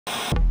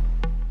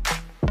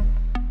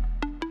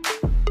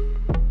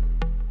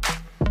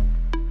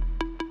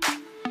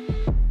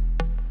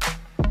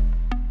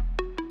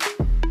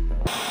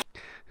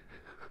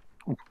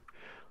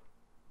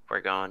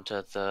We're going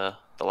to the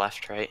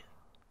left, right?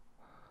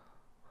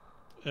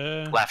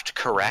 Uh, Left,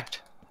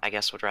 correct. I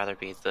guess would rather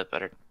be the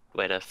better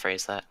way to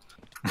phrase that.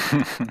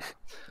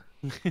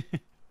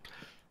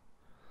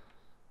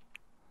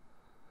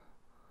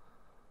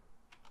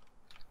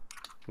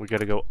 We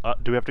gotta go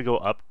up. Do we have to go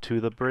up to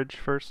the bridge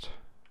first?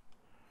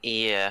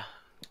 Yeah.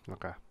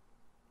 Okay.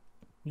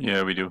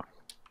 Yeah, we do.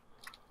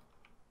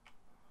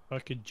 if I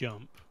could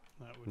jump,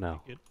 that would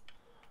No. be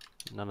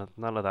good.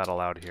 None of that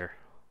allowed here.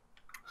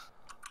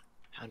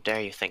 How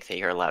dare you think that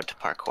you're allowed to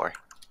parkour?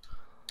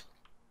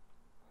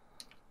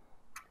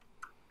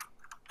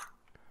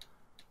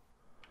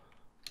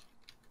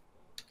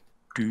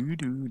 Do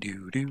do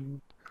do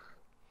do.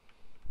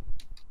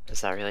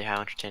 Is that really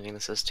how entertaining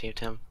this is to you,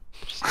 Tim?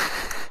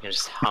 You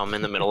just hum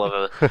in the middle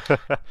of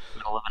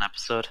an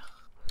episode.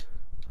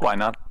 Why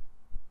not?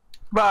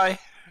 Bye.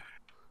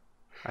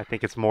 I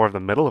think it's more of the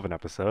middle of an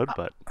episode,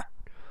 but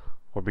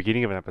or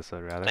beginning of an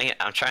episode rather. Dang it!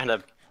 I'm trying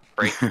to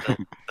break the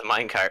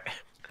minecart.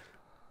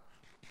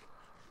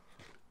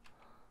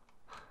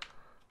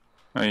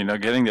 Oh, you're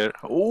not getting there.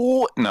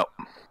 Oh no,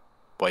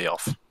 way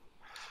off.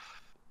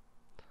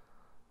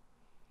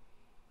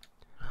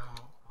 Oh,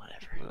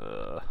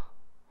 whatever.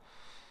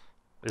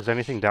 Is there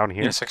anything down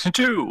here? Yeah, section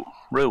 2,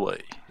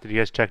 railway. Did you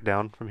guys check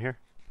down from here?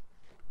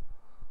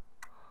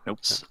 Nope.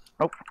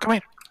 Oh, come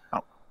here.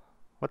 Oh,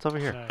 What's over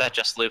here? No. That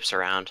just loops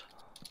around.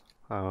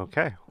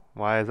 Okay.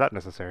 Why is that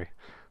necessary?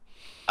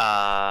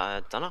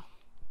 Don't know.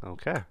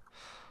 Okay.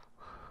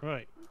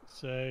 Right,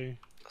 so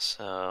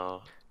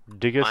So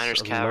Diggus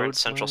Miners Cavern, load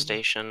Central mine?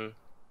 Station,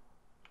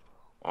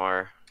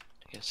 or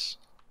I guess.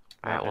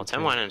 All right. Well, Tim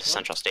into- went into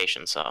Central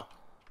Station, so.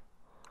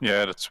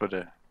 yeah, that's where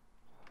the.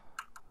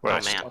 Where Oh,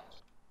 I man. stopped.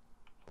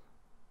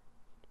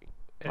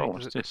 Oh,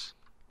 what's this?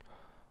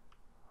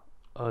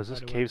 Oh, is this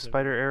How do I cave do-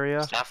 spider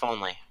area? Staff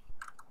only.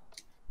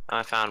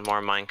 I found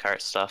more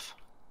minecart stuff.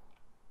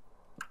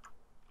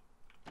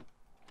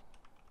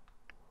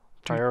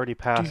 Priority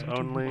pass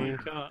only.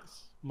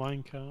 minecarts,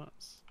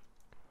 minecarts,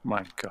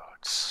 My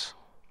gods.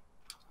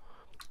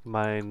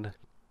 Mine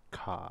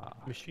car.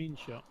 machine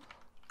shop.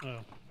 Oh,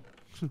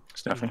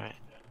 It's nothing. Alright.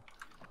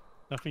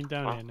 nothing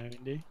down Well. here, no,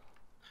 Indy.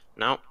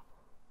 Nope.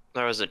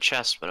 There was a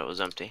chest, but it was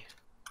empty.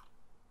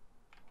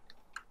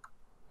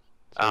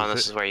 So Oh, is and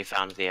this it- is where you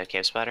found the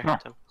cave spider, No.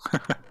 Tim?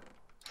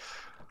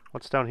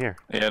 What's down here?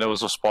 Yeah, there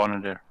was a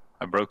spawner there.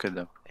 I broke it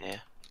though. Yeah.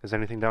 Is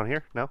anything down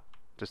here? No?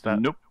 Just that?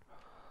 Nope.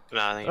 No,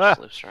 I think it Ah.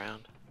 just loops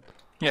around.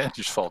 Yeah,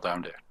 just fall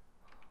down there.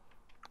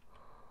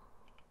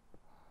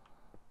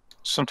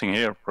 Something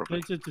here,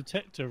 probably. There's a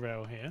detector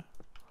rail here.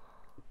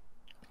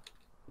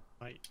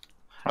 Right,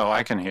 Oh,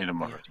 I can hear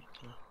them already.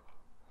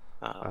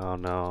 Oh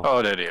no.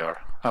 Oh, there they are.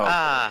 Oh,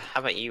 Ah, how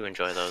about you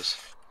enjoy those?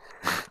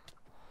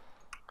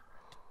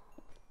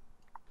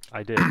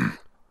 I did.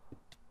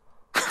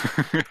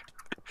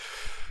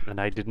 And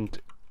I didn't.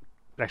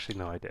 Actually,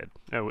 no, I did.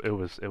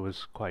 It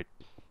was quite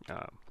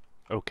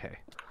okay.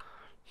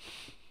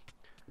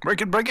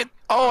 break it, break it.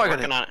 Oh, I got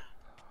Working it. on it.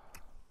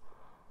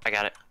 I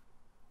got it.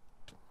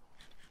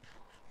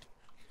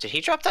 Did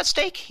he drop that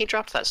steak? He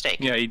dropped that steak.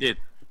 Yeah, he did.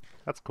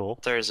 That's cool.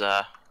 There's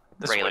This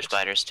regular works.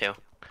 spiders too.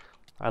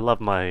 I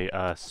love my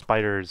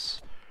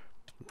spiders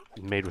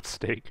made with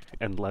steak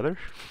and leather.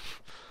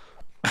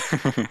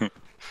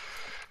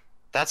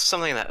 That's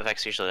something that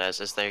Vechs usually does.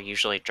 Is they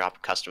usually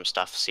drop custom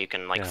stuff, so you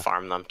can like Yeah.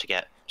 farm them to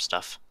get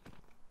stuff.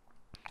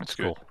 That's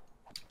good. Cool.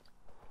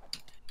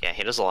 Yeah,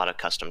 he does a lot of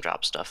custom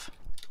drop stuff.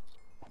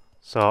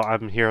 So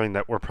I'm hearing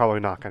that we're probably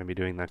not going to be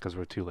doing that because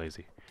we're too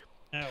lazy.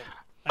 ow.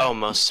 Oh,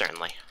 most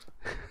certainly.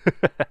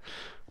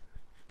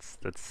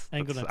 That's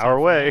Ain't gonna our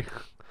take way.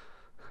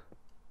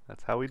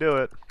 That's how we do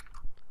it.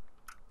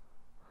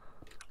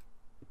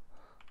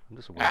 I'm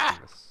just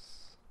working this.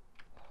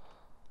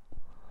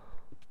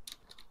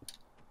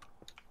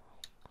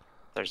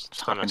 There's a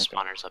ton of Stuck in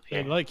spawners up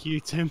They here. like you,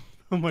 Tim.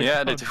 Oh my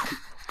Yeah, god.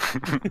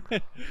 they do.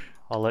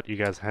 I'll let you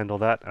guys handle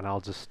that, and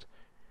I'll just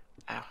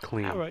Ow.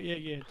 clean. Alright,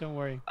 yeah, don't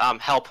worry.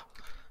 Help.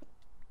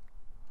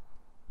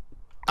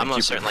 I'm Keep most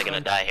it- certainly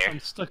gonna die here. I'm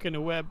stuck in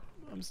a web.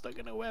 I'm stuck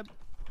in a web.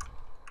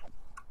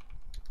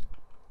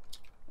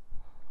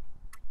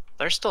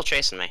 They're still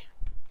chasing me.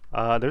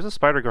 There's a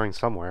spider going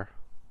somewhere.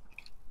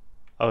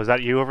 Oh, is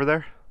that you over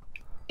there?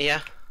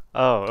 Yeah,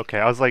 Oh, okay.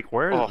 I was like,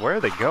 where Oh. are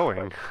they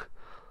going?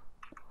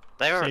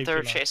 they were Saved they your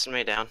were life. chasing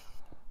me down.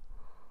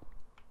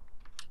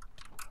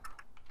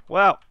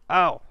 Wow!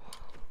 Ow!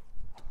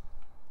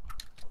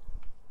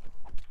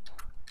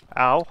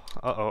 Ow!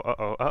 Uh-oh,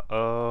 uh-oh,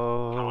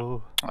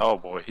 uh-oh. Oh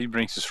boy, he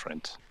brings his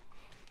friend.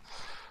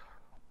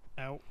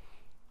 Ow.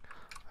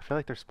 I feel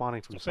like they're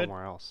spawning from Stupid.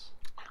 somewhere else.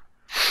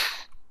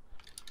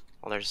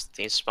 Well, there's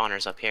these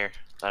spawners up here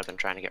that I've been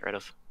trying to get rid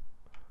of.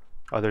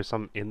 Oh, there's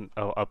some in...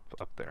 Oh, up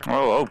there.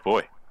 Oh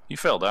boy, he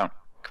fell down.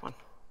 Come on,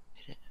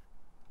 hit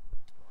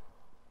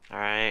it. All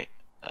right.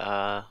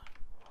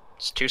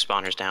 It's 2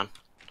 spawners down.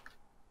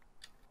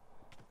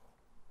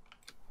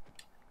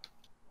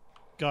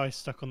 guy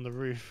stuck on the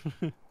roof.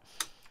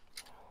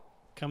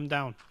 Come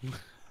down.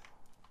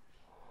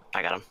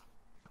 I got him.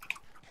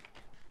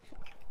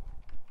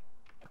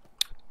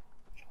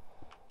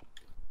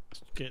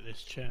 Let's get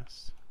this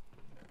chest.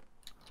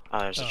 Oh,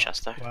 there's a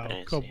chest there. Wow, I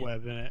didn't see it.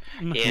 cobweb in it.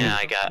 Yeah,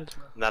 I got.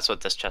 That's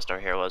what this chest over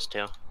here was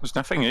too. There's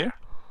nothing here.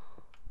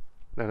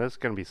 No, there's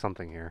gonna be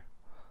something here.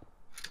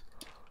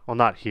 Well,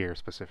 not here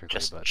specifically,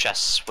 Just but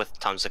chests with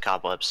tons of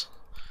cobwebs.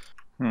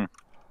 Hmm.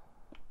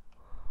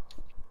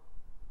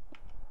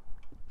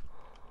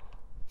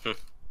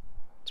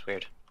 It's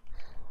weird.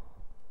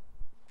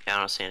 Yeah, I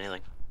don't see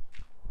anything.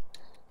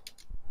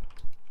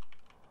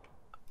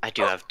 I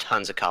do have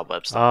tons of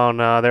cobwebs. Though. oh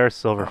no, there's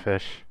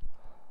silverfish.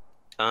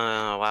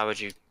 Why would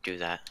you do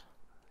that?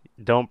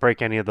 Don't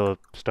break any of the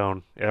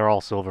stone. They're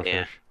all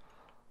silverfish.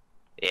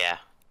 Yeah,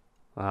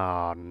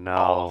 Oh no.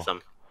 all of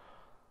them.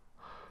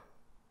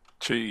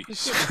 There's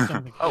Jeez.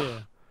 gotta be something Oh.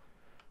 here.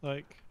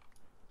 Like,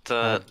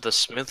 The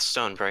smooth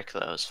stone brick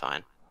though is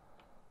fine.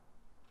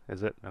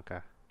 Is it? Okay.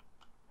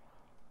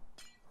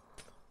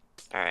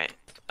 All right.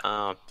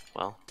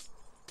 Well,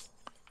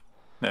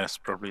 Yes,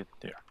 probably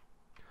there.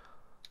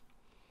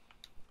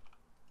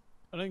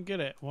 I don't get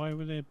it. Why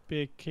would there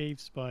be a cave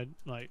spider,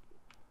 like,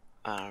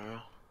 I don't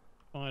know.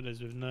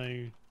 spiders with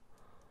no,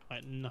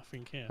 like,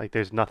 nothing here? Like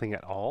there's nothing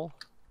at all?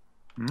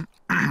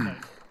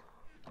 Like,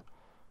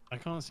 I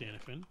can't see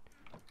anything.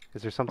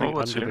 Is there something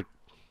what's under here?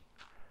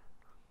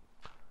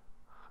 the...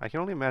 I can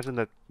only imagine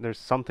that there's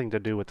something to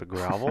do with the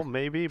gravel,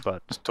 maybe,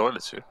 but... There's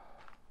toilets here.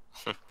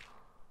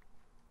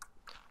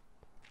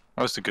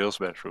 Oh, it's the girls'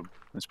 bathroom.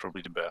 It's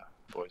probably the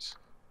boys.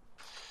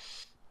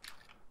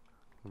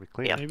 It'll be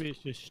clean. Yep. Maybe it's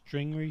just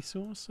string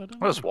resource. I don't know.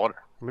 Well, there's water.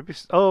 Maybe...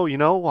 Oh, you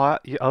know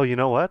what? Oh, you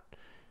know what?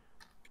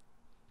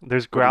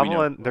 There's What do we gravel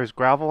know? and there's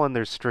gravel and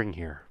there's string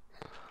here.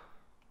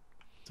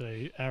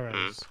 So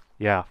arrows.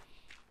 Yeah.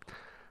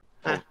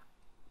 That's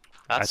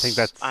I think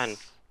that's... fine.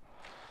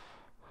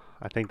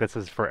 I think this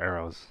is for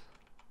arrows.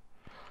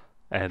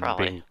 And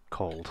Probably. being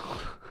cold.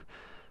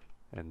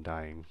 and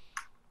dying.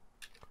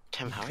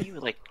 Tim, how are you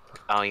like?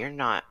 Oh, you're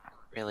not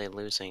really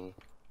losing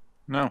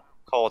No.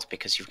 cold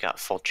because you've got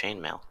full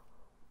chainmail.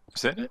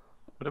 Is that it?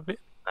 Would it be?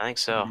 I think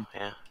so.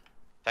 Yeah. In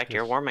fact,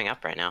 you're Yes. warming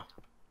up right now.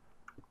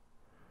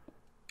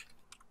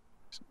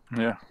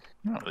 Yeah.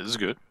 No, this is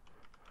good.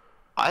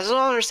 I still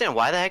don't understand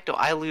why the heck do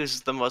I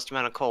lose the most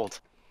amount of cold?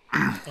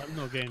 I'm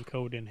not getting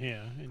cold in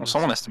here. in Well, this-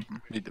 someone has to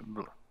lead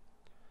the.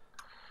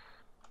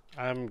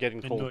 I'm getting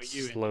and cold not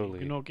you, Indy. slowly.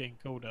 You're not getting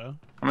colder.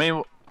 I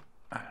mean,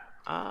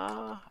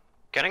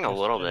 Getting a Just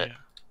little earlier. bit.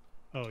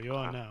 Oh, you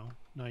are now.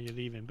 Now you're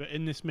leaving. But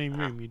in this main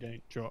room, you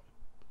don't drop.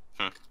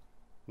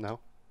 No?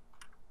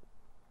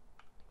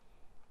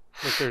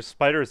 Look, there's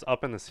spiders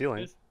up in the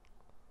ceiling.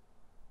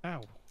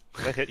 Ow.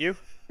 Did that hit you?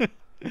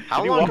 How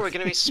Did you long walk- are we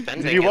gonna be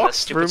spending you in walk this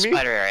stupid through me?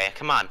 spider area?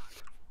 Come on.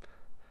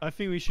 I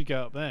think we should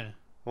go up there.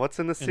 What's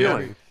in the in the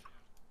ceiling? roof.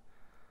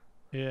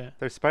 Yeah.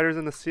 There's spiders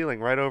in the ceiling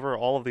right over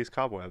all of these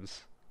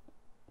cobwebs.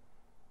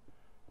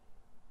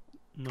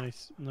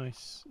 Nice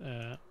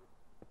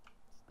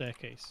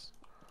staircase.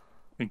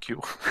 thank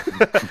you.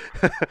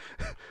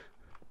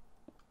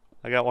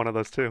 I got one of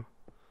those too.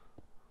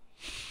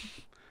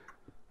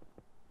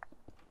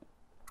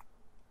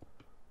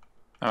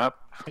 I'm up.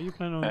 How you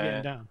planning on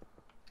getting down?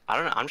 I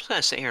don't know. I'm just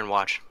gonna sit here and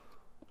watch.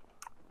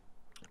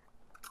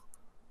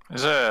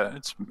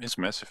 It's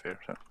massive here.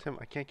 So. Tim,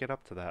 I can't get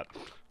up to that.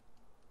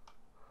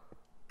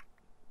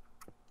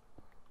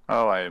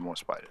 Oh, I have more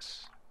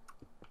spiders.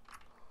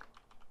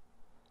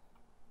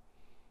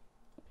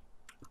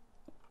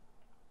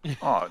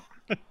 Oh,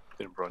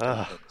 they brought down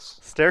Ugh. this.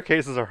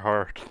 Staircases are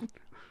hard.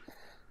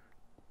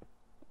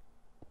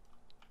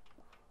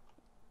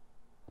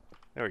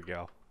 There we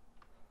go.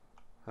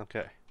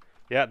 Okay.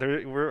 Yeah,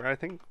 I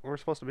think we're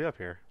supposed to be up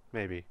here.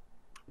 Maybe.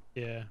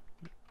 Yeah.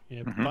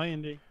 Yeah. Mhm. Bye,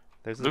 Indy.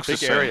 There's this Looks the big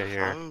same. area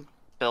here. I'm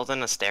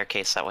building a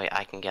staircase that way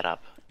I can get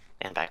up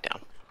and back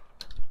down.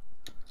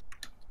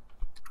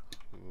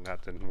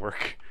 That didn't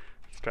work.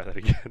 Let's try that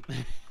again.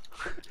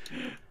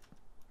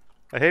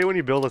 I hate when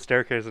you build a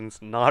staircase and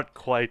it's not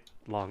quite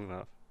long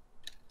enough.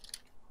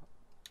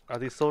 Are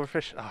these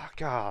silverfish? Oh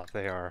god,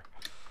 they are.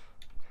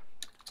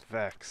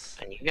 Vechs.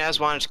 And you guys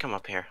wanted to come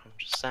up here. I'm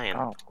just saying.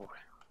 Oh boy.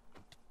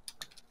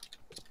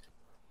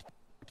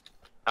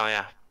 Oh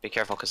yeah, be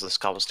careful because this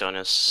cobblestone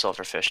is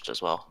silverfished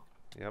as well.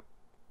 Yep.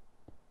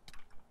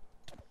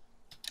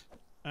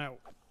 Ow.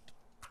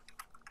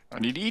 I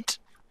need to eat.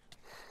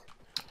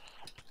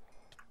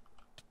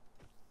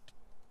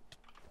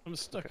 I'm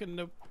stuck in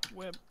the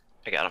web.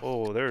 I got him.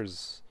 Oh,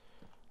 there's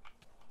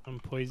I'm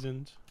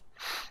poisoned.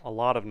 a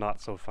lot of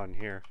not so fun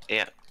here.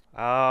 Yeah.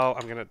 Oh,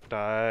 I'm gonna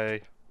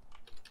die.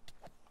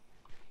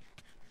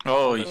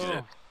 Oh, he's Oh.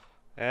 dead.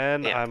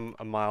 And Yeah. I'm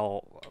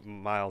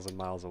miles and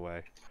miles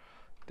away.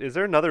 Is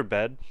there another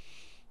bed?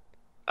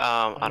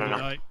 I don't know.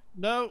 Like,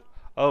 no.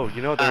 Oh,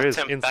 you know there is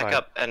Tim, inside. back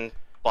up and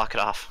block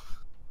it off.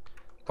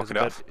 There's Block a it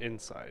bed off.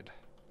 inside.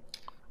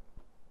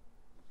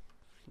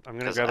 I'm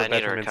gonna Because grab a I bed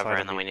need to from recover inside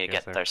and then we need to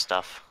get get their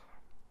stuff.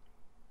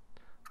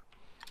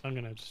 I'm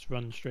gonna just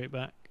run straight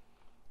back.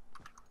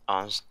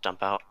 I'll just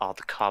dump out all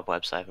the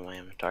cobwebs I have in my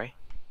inventory.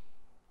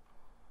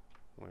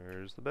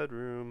 Where's the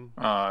bedroom?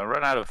 I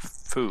ran out of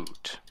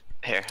food.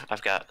 Here,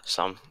 I've got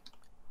some.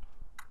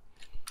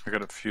 I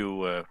got a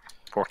few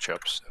pork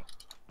chops.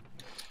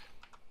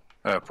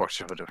 Pork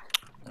chops,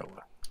 no,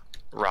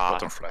 Raw.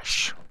 rotten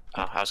flesh.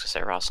 Oh, I was gonna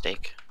say raw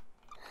steak.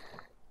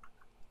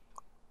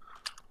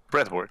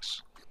 Bread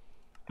works.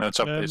 No, it's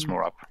up. It's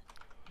more up.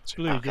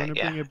 Blue, do you Okay, want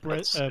to yeah, bring a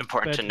that's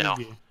important bed to know.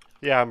 with you?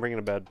 Yeah, I'm bringing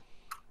a bed.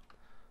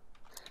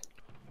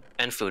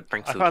 And food.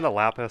 Bring I food. found a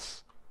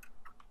lapis.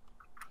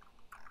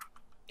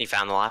 You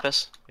found the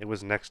lapis? It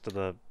was next to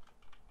the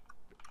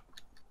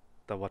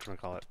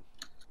whatchamacallit.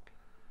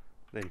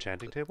 The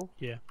enchanting table?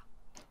 Yeah.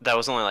 That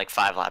was only like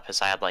 5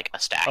 lapis. I had like a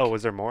stack. Oh,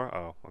 was there more?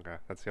 Oh, okay.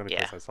 That's the only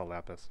place Yeah. I saw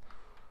lapis.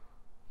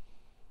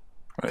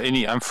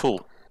 Indy, I'm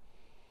full.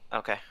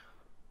 Okay.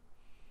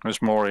 There's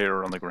more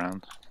here on the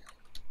ground.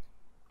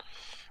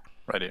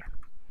 Right here.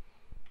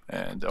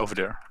 And over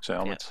there, it's a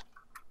helmet.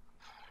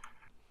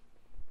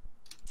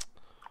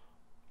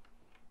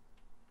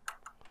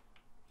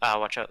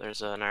 Watch out.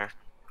 There's another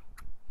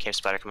cave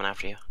spider coming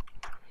after you.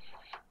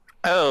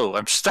 Oh,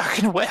 I'm stuck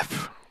in a web.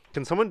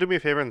 Can someone do me a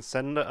favor and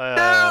send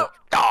No!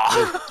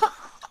 Oh.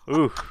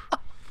 Ooh.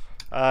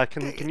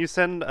 Can you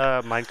send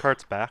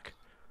minecarts back?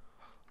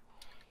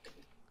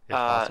 If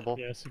possible.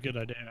 Yeah, it's a good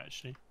idea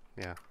actually.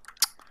 Yeah.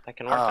 I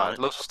can work on it.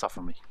 Lots of stuff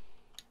on me.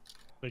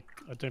 Like,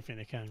 I don't think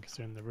they can because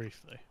they're in the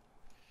roof though.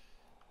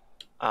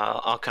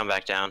 I'll come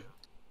back down.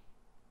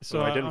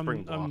 So I didn't I'm, bring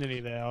I'm blocks.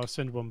 nearly there. I'll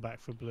send one back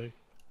for Blue.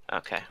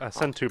 Okay.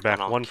 Send 2 back.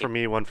 One for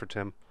me, one for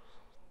Tim.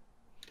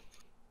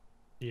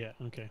 Yeah.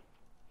 Okay.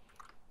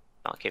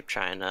 I'll keep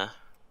trying to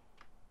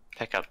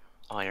pick up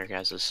all your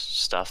guys'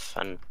 stuff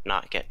and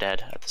not get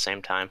dead at the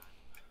same time.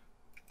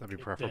 That'd be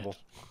Get preferable.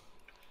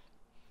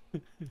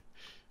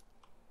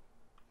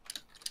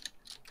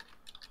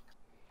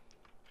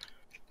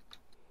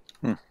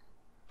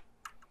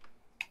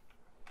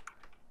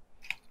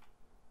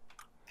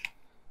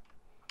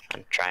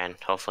 And try and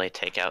hopefully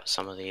take out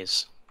some of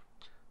these.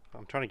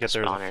 I'm trying to get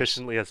there as Spawners.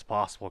 efficiently as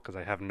possible because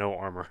I have no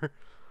armor.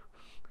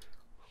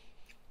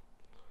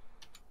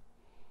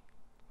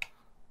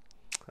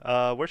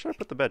 Where should I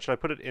put the bed? Should I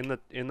put it in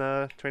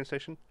the train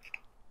station?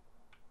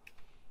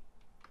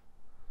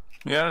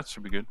 Yeah, that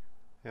should be good.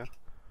 Yeah.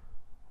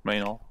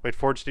 Main hall. Wait,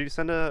 Forge, did you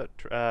send a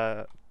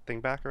thing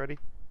back already?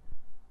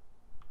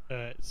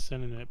 It's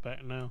sending it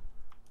back now.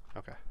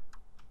 Okay.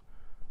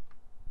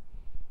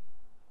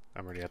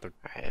 I'm already at the.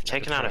 Alright, I've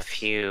taken out a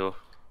few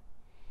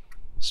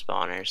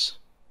spawners.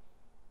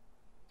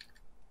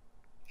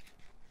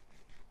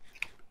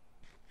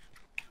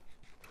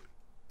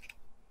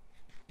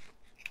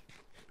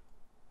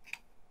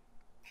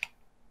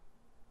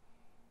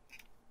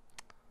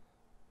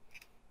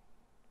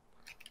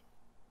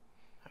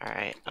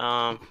 Alright,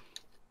 I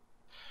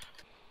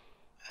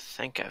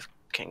think I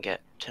can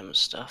get Tim's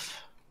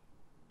stuff.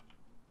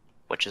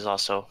 Which is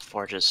also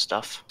Forge's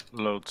stuff.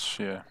 Loads,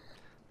 yeah.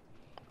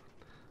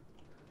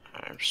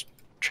 I'm just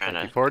trying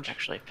Thank you, to Forge.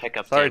 actually pick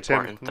up Sorry, the Tim.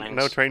 important things.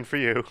 No train for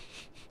you.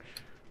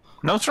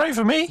 No train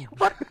for me?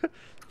 What?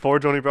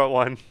 Forge only brought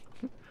one.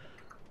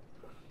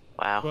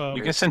 Wow. Well,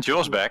 You can send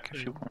yours back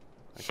if you want.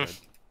 I could.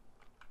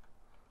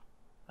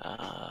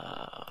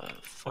 I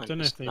Flint don't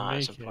know is if they not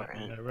as make it on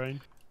important. their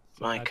own.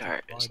 so I My had to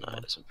cart is provide not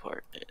one. as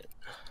important.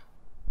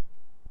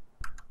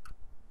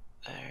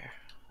 There.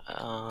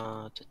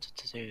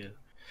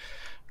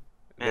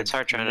 Man, it's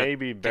hard trying to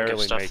maybe think barely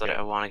of stuff make that it.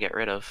 I want to get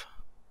rid of.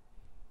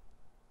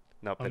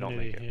 Nope, they I'm don't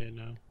nearly make it. here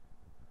now.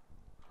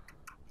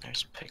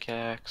 There's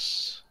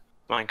pickaxe.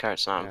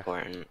 Minecart's not Yeah.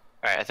 important.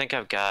 Alright, I think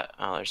I've got...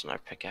 Oh, there's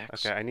another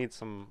pickaxe. Okay, I need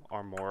some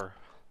armor.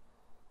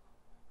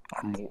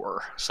 Or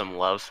more. Some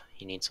love.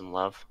 You need some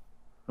love.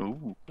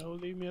 Ooh. No,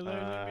 leave me alone.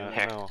 Leave me alone.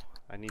 Here. No,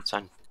 I need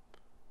Son. some.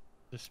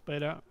 Just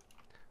spit out.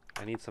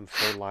 I need some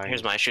fur lined.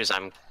 Here's my shoes.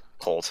 I'm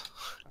cold.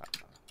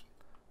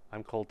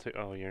 I'm cold too.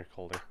 Oh, you're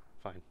colder.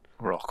 Fine.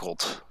 We're all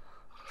cold.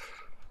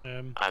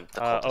 I'm the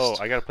coldest. Oh,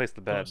 I gotta place the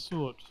Got a bed.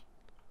 sword.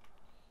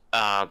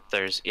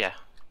 There's... Yeah.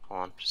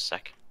 Hold on, just a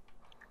sec.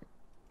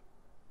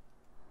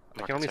 I'm I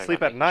more can only concerned sleep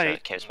about at making sure night.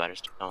 that cave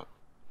spiders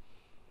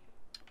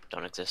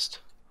don't exist.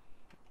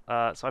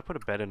 So I put a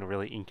bed in a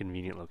really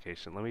inconvenient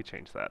location. Let me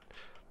change that.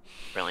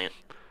 Brilliant.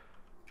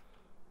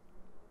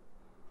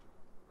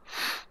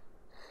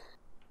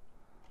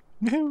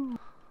 You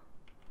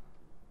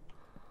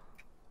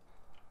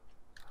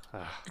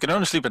Ugh, can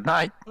only sleep at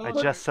night. I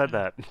just said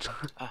that.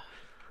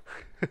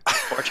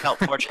 Forge help,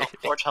 Forge help,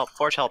 Forge help,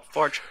 Forge help,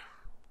 Forge.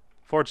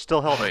 Forge,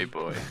 still help Hey me.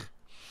 boy.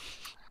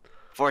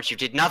 Forge, you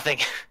did nothing.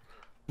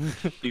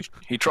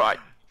 He tried.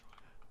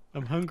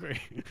 I'm hungry.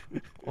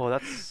 Oh,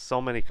 that's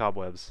so many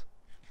cobwebs.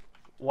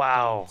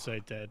 Wow. I'm so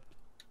dead.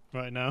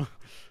 Right now.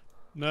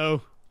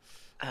 No.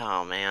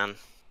 Oh, man.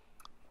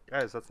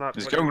 Guys, that's not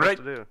It's what you're going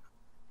supposed to do.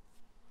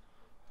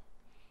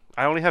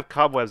 I only have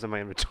cobwebs in my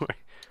inventory.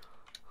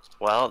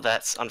 Well,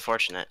 that's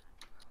unfortunate.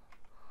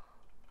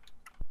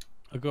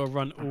 I gotta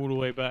run all the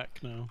way back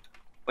now.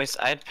 Wait,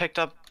 I had picked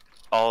up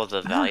all of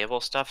the valuable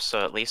stuff,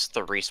 so at least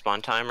the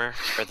respawn timer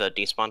or the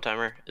despawn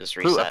timer is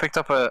Blue, I reset. picked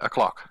up a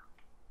clock.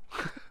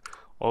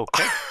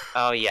 Okay.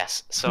 Oh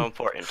yes, so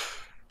important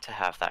to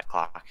have that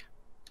clock.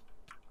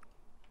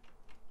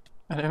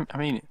 I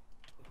mean,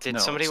 Did No,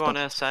 somebody it's want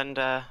not- to send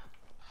oh,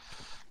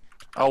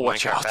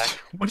 watch minecart out! back?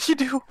 What did you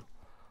do?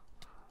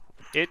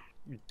 It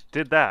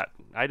did that.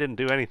 I didn't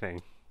do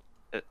anything.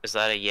 Is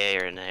that a yay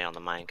or a nay on the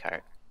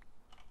minecart?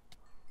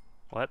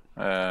 What?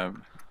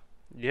 Um,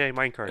 Yay,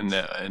 minecarts.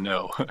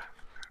 no.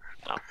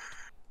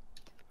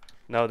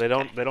 No, they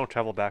don't. Okay. They don't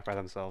travel back by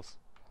themselves.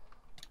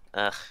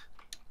 Ugh,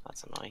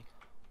 that's annoying.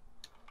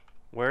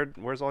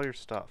 Where's all your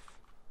stuff?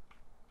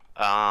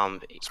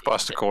 It's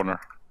past the corner.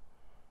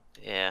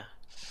 Yeah,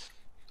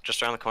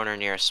 just around the corner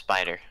near a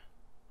spider.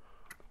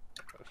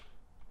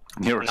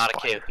 Near Not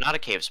a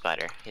cave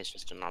spider. He's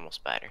just a normal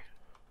spider.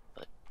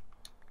 But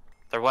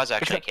there was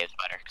actually a cave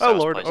spider. 'cause I Oh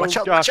was lord! Oh poisoned. Watch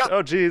out, gosh! watch out.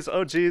 Oh jeez!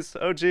 Oh jeez!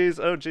 Oh jeez!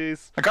 Oh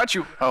jeez! I got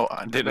you. Oh,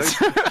 I didn't.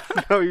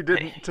 No, you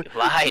didn't. You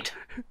lied.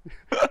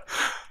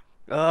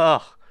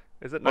 Ugh!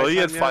 Is it Well, he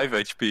had nighttime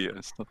 5 HP.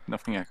 It's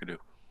nothing I could do.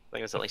 I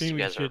think it's at I least think you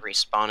we guys are should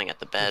respawning at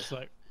the bed. Just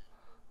like,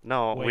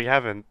 No, we Wait.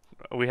 haven't.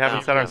 We haven't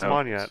No, set our no.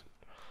 spawn yet.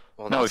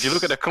 Well, No, if you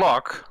look at the that's-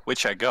 clock,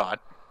 which I got,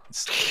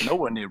 it's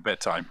nowhere near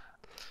bedtime.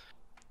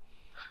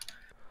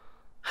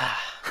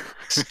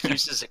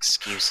 excuses,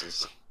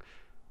 excuses.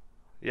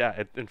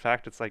 Yeah. In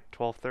fact, it's like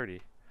 12:30.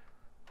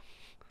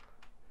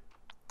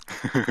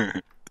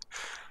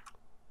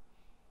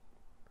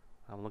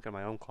 I'm looking at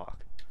my own clock.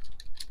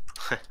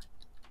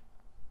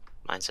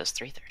 Mine says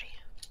 3:30.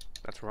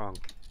 That's wrong.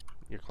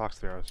 Your clock's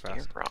 3 hours You're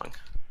fast. wrong.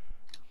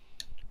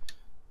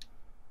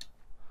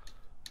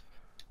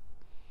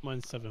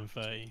 mine's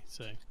 7:30,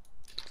 so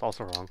It's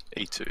also wrong.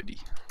 8:30.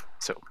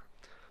 So.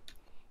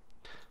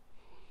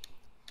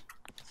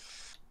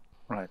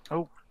 Right.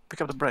 Oh,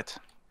 pick up the bread.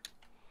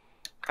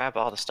 Grab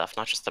all the stuff,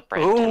 not just the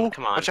bread. Oh, Tim,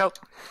 come on. watch out.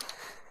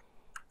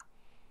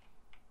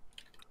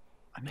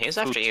 I need He's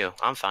food. after you.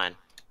 I'm fine.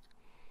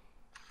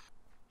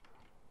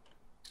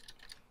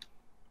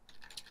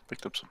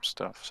 Picked up some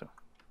stuff, so.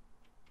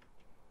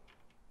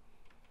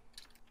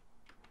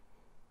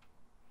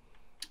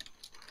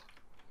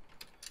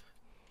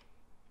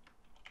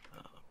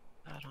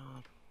 That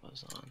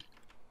was on.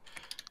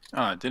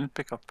 Ah, I didn't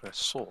pick up a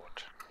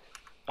sword.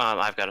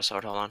 I've got a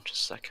sword. Hold on,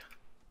 just a sec.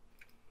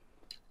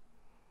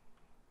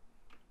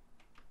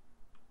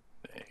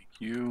 Thank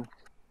you.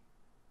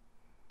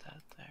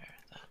 That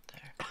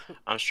there.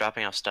 I'm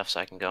strapping off stuff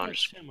so I can go and Oh,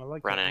 just Tim, I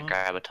like run that in and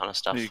armor. grab a ton of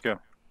stuff. There you go.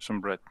 Some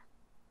bread.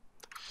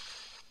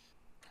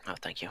 Oh,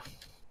 thank you.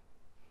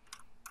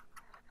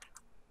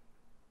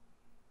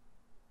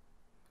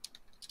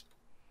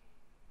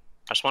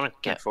 I just want to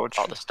get forge.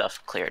 all the stuff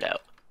cleared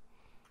out.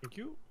 Thank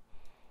you.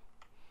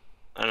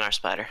 And our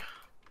spider.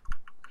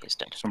 He's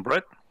dead. Some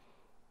bread.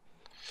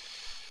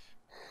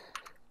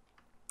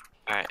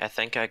 Alright, I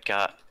think I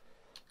got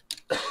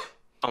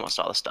almost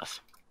all the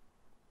stuff.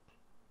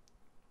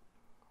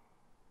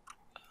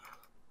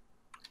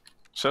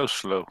 So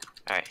slow.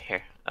 Alright,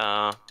 here.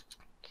 I'm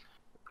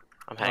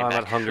heading I'm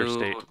back. at hunger who,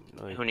 state.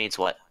 Who needs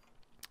what?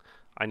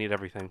 I need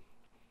everything.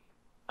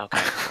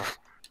 Okay. Well,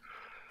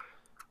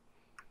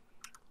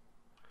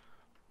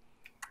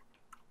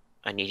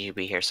 I need you to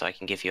be here so I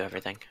can give you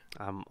everything.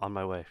 I'm on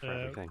my way for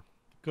everything.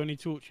 Got any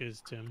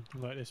torches, Tim?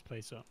 Light this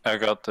place up. I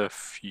got a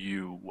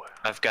few.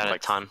 I've got Like a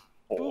ton.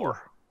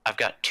 4. I've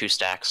got 2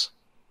 stacks.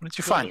 What did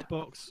you Got find? a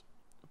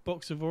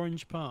box of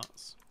orange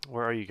parts.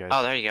 Where are you guys?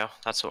 Oh, there you go.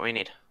 That's what we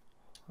need.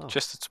 Oh.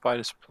 Just at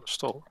Spider's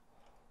store.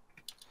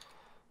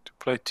 To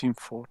play Team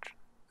Forge.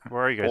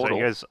 Where are you guys? Are Portal.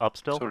 you guys up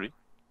still? Sorry.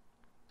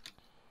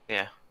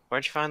 Yeah.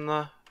 Where'd you find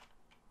the...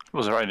 It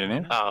was right in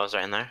here. Oh, it was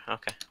right in there.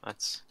 Okay,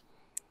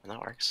 that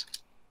works.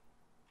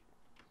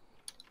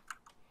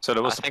 So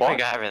that was I the think we point.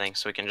 got everything,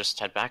 so we can just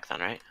head back then,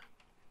 right?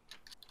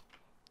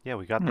 Yeah,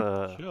 we got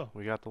the Sure.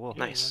 we got the wool.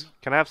 Yeah, Nice. why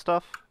not? Can I have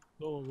stuff?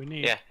 Oh, we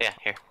need. Yeah,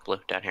 here. Blue,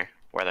 down here.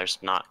 Where there's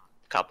not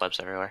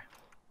cobwebs everywhere.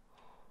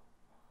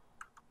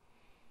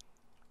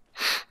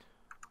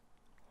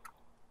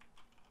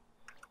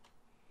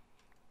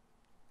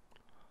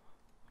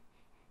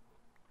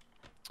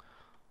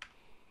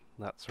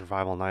 That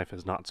survival knife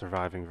is not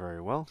surviving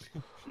very well.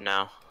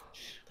 No.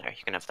 There,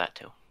 you can have that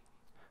too.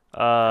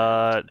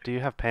 Do you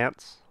have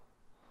pants?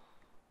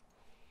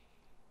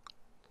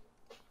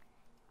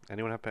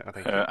 Anyone have pants? I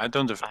think. I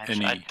don't have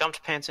any. I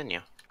dumped pants in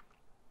you.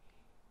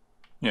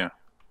 Yeah.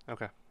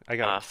 Okay, I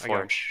got it. I got it.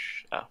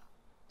 Forge. Oh.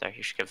 There,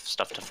 you should give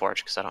stuff to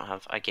Forge, because I don't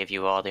have... I gave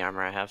you all the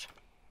armor I have.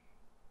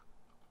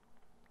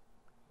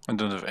 I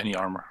don't have any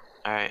armor.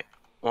 Alright.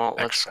 Well,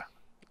 let's Extra.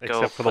 go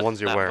Except for the put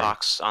ones you're that wearing.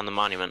 box on the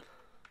monument.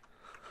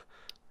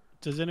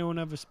 Does anyone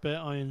have a spare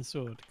iron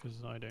sword? Because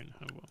I don't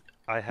have one.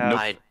 I have.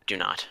 I do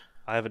not.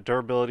 I have a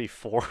durability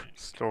 4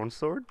 stone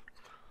sword.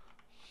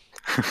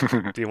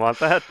 Do you want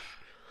that?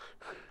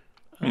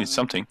 I need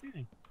something.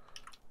 Okay.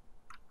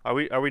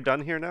 Are we done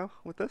here now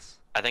with this?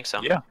 I think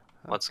so. Yeah.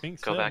 Let's think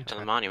go so. back to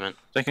the monument.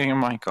 Taking a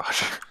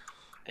minecart.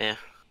 Yeah.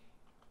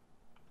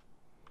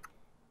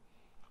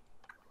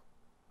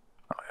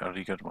 Oh, I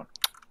already got one.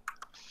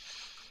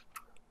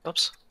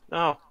 Oops.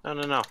 No, no,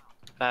 no, no.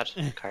 Bad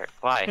cart.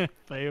 Why?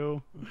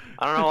 Fail.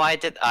 I don't know why I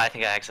did. I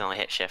think I accidentally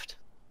hit shift.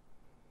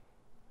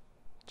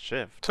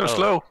 Shift. Too Oh.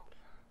 slow.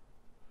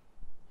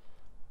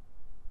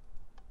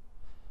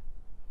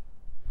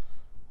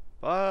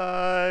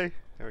 Bye.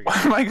 There we go.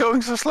 Why am I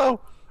going so slow?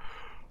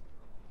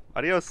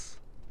 Adios.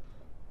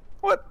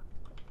 What?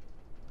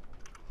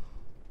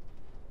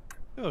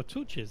 Oh,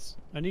 torches.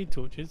 I need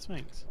torches,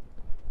 thanks.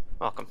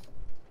 Welcome.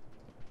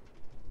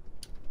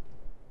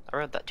 I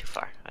rode that too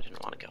far. I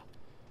didn't want to go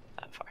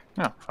that far.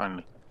 Yeah,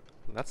 finally.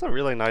 That's a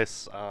really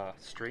nice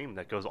stream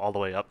that goes all the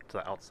way up to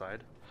the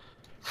outside.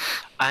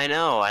 I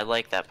know. I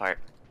like that part.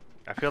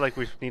 I feel like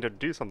we need to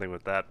do something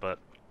with that, but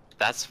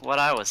That's what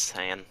I was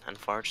saying. And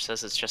Forge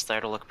says it's just there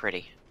to look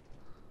pretty.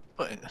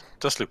 But it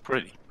does look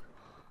pretty.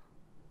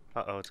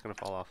 uh-oh, it's gonna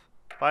fall off.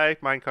 Bye,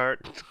 minecart.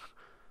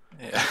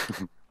 Yeah.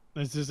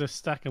 There's just a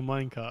stack of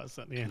minecarts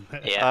at the end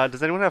there. Yeah.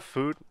 Does anyone have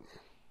food?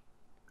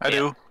 I Yeah.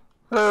 do.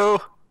 Hello.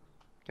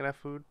 Can I have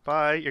food?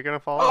 Bye. You're gonna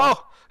fall Oh.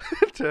 off.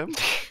 Tim.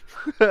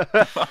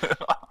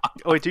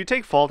 Oh, wait, do you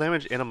take fall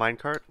damage in a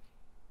minecart?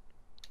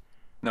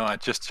 No, I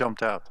just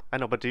jumped out. I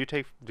know, but do you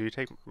take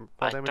fall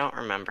I damage? don't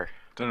remember.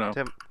 Don't know.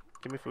 Tim,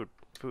 give me food.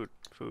 Food.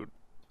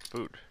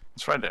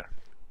 It's right there.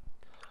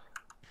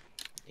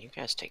 You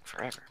guys take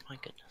forever. My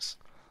goodness.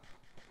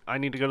 I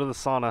need to go to the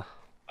sauna.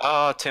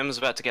 Oh, Tim's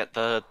about to get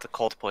the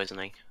cold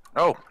poisoning.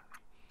 Oh.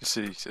 You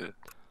see.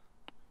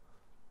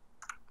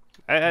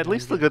 At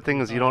least the good thing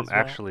is you Might don't as well.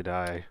 actually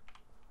die.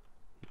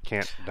 You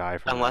can't die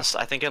from that.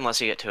 I think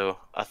unless you get to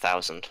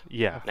 1,000.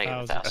 Yeah, Negative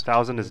 1,000.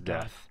 1,000 is You'll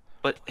die. death.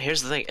 But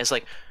here's the thing, it's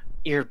like,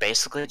 you're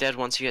basically dead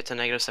once you get to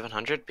negative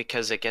 700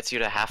 because it gets you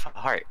to half a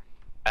heart.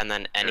 And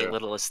then any Yeah.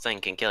 littlest thing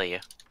can kill you.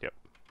 Yep.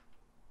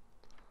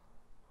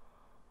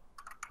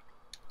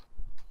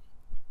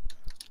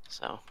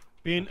 So,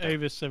 Being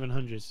over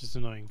 700 is just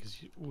annoying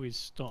because you always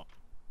stop.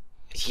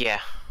 yeah.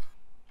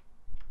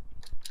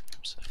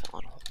 Oops, I fell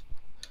in a hole.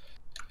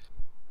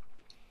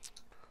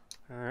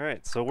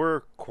 Alright, so we're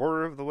a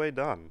quarter of the way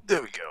done.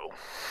 There we go.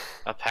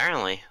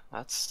 Apparently,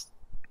 that's...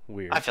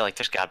 Weird. I feel like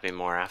there's gotta be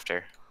more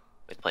after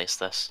we place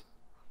this.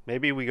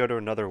 Maybe we go to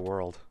another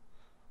world.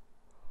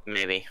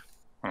 Maybe.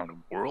 Oh, the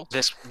world?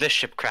 This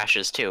ship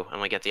crashes too,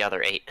 and we get the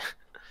other 8.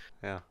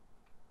 Yeah.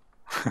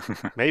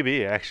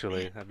 Maybe,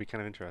 actually. That'd be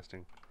kind of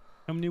interesting.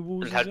 How many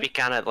walls And is that'd be it?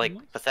 kind of, like,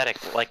 Nice.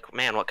 pathetic. Like,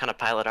 man, what kind of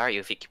pilot are you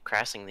if you keep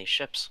crashing these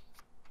ships?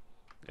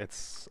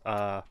 It's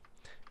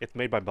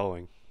made by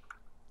Boeing.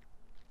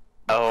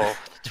 Oh.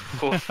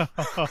 Oof.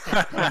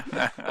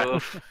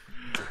 Oof.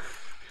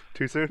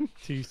 Too soon?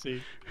 Too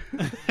soon.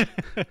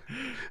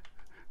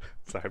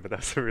 Sorry, but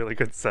that's a really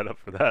good setup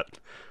for that.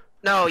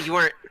 No, you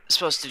weren't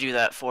supposed to do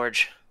that,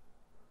 Forge.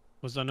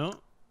 Was I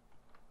not?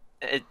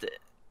 It,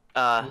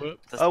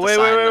 Whoops. the Oh, wait,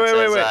 sign wait, that wait,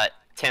 says, wait.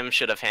 Tim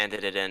should have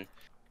handed it in.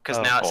 Because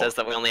Oh. now it Oh. says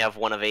that we only have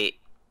 1 of 8.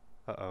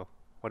 Uh-oh.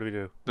 What do we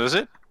do? Does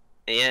it?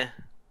 Yeah.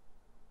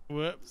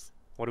 Whoops.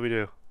 What do we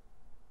do?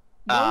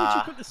 Why would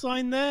you put the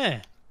sign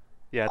there?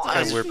 Yeah, it's Well,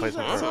 kind of I weird just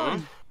placement. use for that it.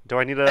 sign. Do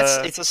I need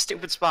to It's a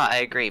stupid spot, I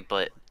agree,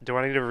 but... do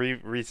I need to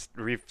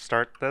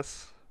restart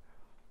this?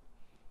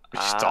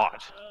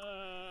 Restart.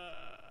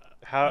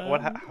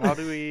 How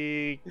do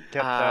we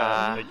get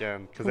that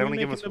again? Because they Can we only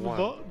give make us another one.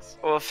 box?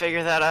 We'll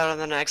figure that out in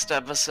the next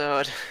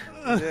episode.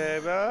 Yeah,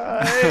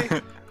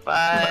 bye.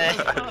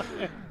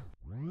 Bye.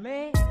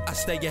 I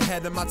stay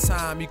ahead of my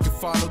time, you can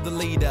follow the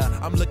leader.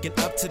 I'm looking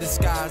up to the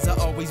skies, I've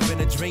always been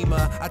a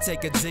dreamer. I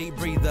take a deep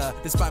breather,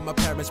 despite my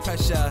parents'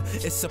 pressure.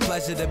 It's a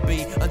pleasure to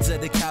be under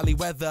the Cali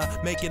weather,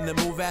 making the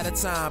move at a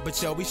time,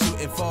 but yo, we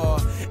shooting for.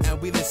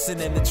 And we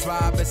listening to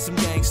Tribe at some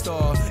gangster.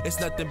 It's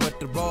nothing but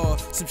the raw,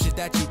 some shit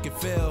that you can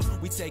feel.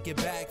 We take it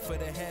back for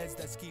the heads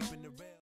that's keeping the